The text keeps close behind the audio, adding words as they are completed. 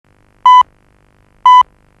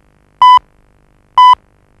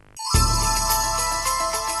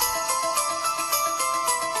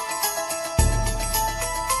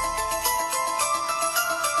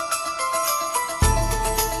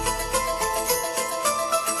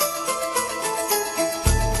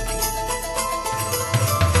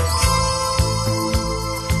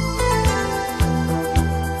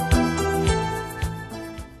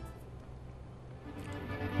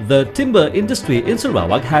The timber industry in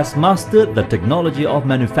Sarawak has mastered the technology of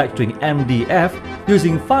manufacturing MDF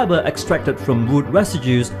using fiber extracted from wood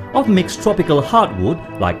residues of mixed tropical hardwood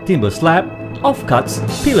like timber slab, offcuts,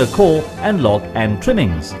 pillar core and log end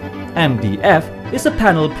trimmings. MDF is a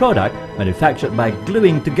panel product manufactured by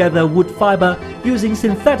gluing together wood fiber using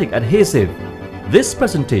synthetic adhesive. This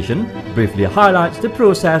presentation briefly highlights the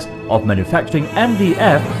process of manufacturing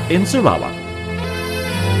MDF in Sarawak.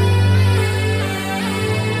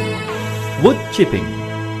 Wood chipping.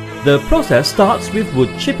 The process starts with wood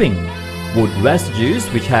chipping. Wood residues,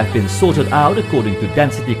 which have been sorted out according to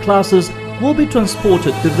density classes, will be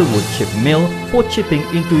transported to the wood chip mill for chipping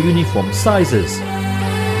into uniform sizes.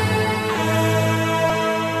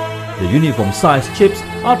 The uniform size chips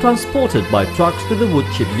are transported by trucks to the wood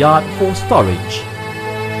chip yard for storage.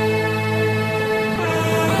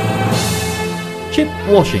 Chip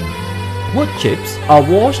washing. Wood chips are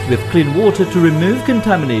washed with clean water to remove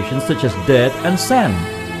contamination such as dirt and sand.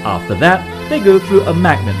 After that, they go through a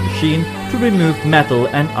magnet machine to remove metal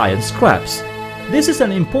and iron scraps. This is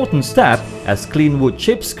an important step as clean wood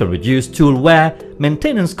chips can reduce tool wear,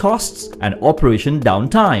 maintenance costs and operation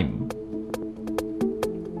downtime.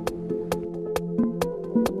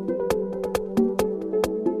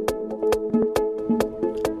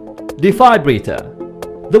 Defibrator.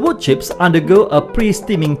 The wood chips undergo a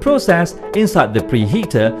pre-steaming process inside the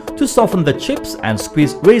preheater to soften the chips and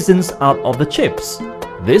squeeze resins out of the chips.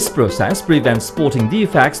 This process prevents sporting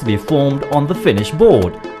defects to be formed on the finished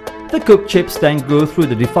board. The cooked chips then go through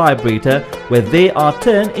the defibrator where they are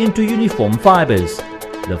turned into uniform fibers.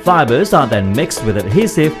 The fibers are then mixed with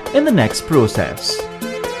adhesive in the next process.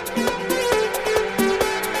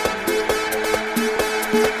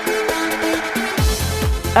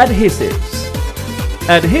 Adhesives.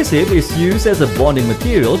 Adhesive is used as a bonding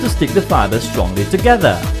material to stick the fibers strongly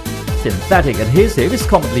together. Synthetic adhesive is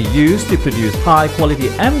commonly used to produce high-quality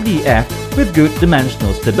MDF with good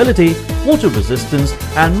dimensional stability, water resistance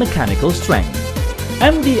and mechanical strength.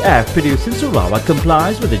 MDF produced in Sarawak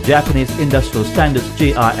complies with the Japanese Industrial Standards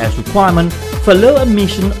JIS requirement for low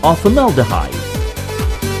emission of formaldehyde.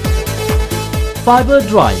 Fiber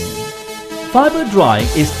drying. Fiber drying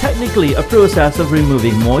is technically a process of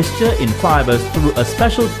removing moisture in fibers through a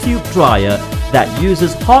special tube dryer that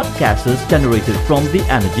uses hot gases generated from the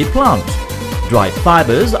energy plant. Dried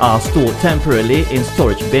fibers are stored temporarily in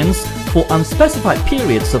storage bins for unspecified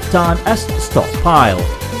periods of time as stockpile.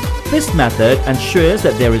 This method ensures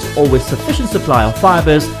that there is always sufficient supply of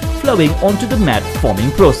fibers flowing onto the mat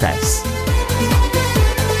forming process.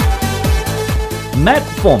 Mat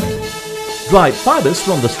forming. Dried fibers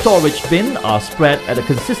from the storage bin are spread at a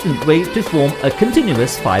consistent rate to form a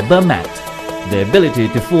continuous fiber mat. The ability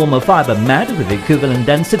to form a fiber mat with equivalent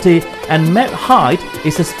density and mat height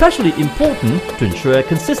is especially important to ensure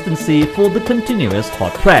consistency for the continuous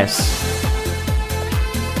hot press.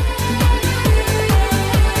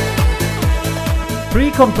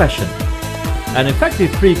 Pre-compression. An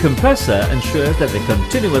effective pre-compressor ensures that the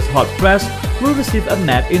continuous hot press will receive a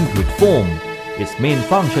mat in good form. Its main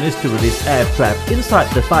function is to release air trapped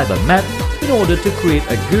inside the fiber mat in order to create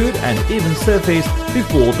a good and even surface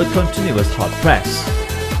before the continuous hot press.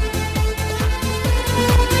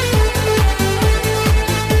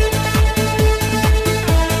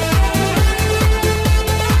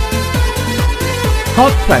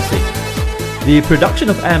 Hot pressing. The production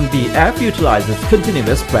of MDF utilizes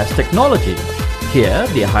continuous press technology. Here,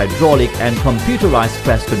 the hydraulic and computerized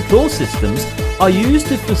press control systems are used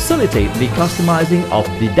to facilitate the customizing of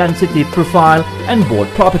the density profile and board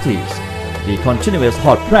properties. The continuous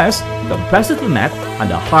hot press compresses the mat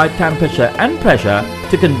under high temperature and pressure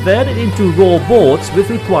to convert it into raw boards with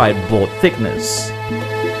required board thickness.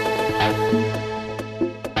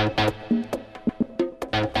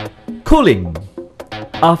 Cooling.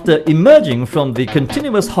 After emerging from the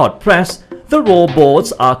continuous hot press, the raw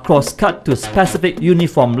boards are cross-cut to specific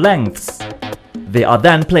uniform lengths. They are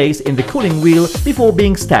then placed in the cooling wheel before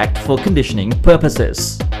being stacked for conditioning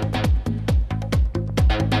purposes.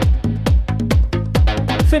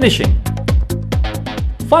 Finishing.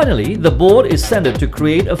 Finally, the board is sanded to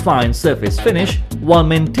create a fine surface finish while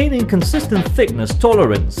maintaining consistent thickness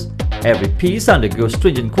tolerance. Every piece undergoes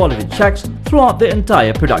stringent quality checks throughout the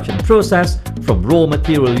entire production process, from raw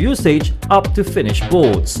material usage up to finished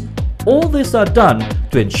boards. All these are done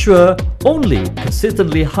to ensure only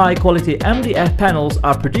consistently high-quality MDF panels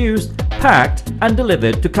are produced, packed and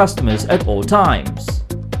delivered to customers at all times.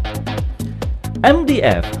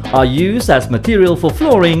 MDF are used as material for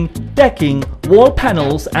flooring, decking, wall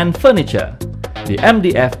panels and furniture. The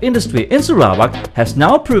MDF industry in Sarawak has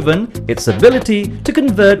now proven its ability to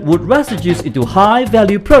convert wood residues into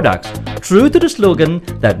high-value products, true to the slogan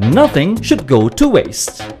that nothing should go to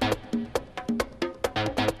waste.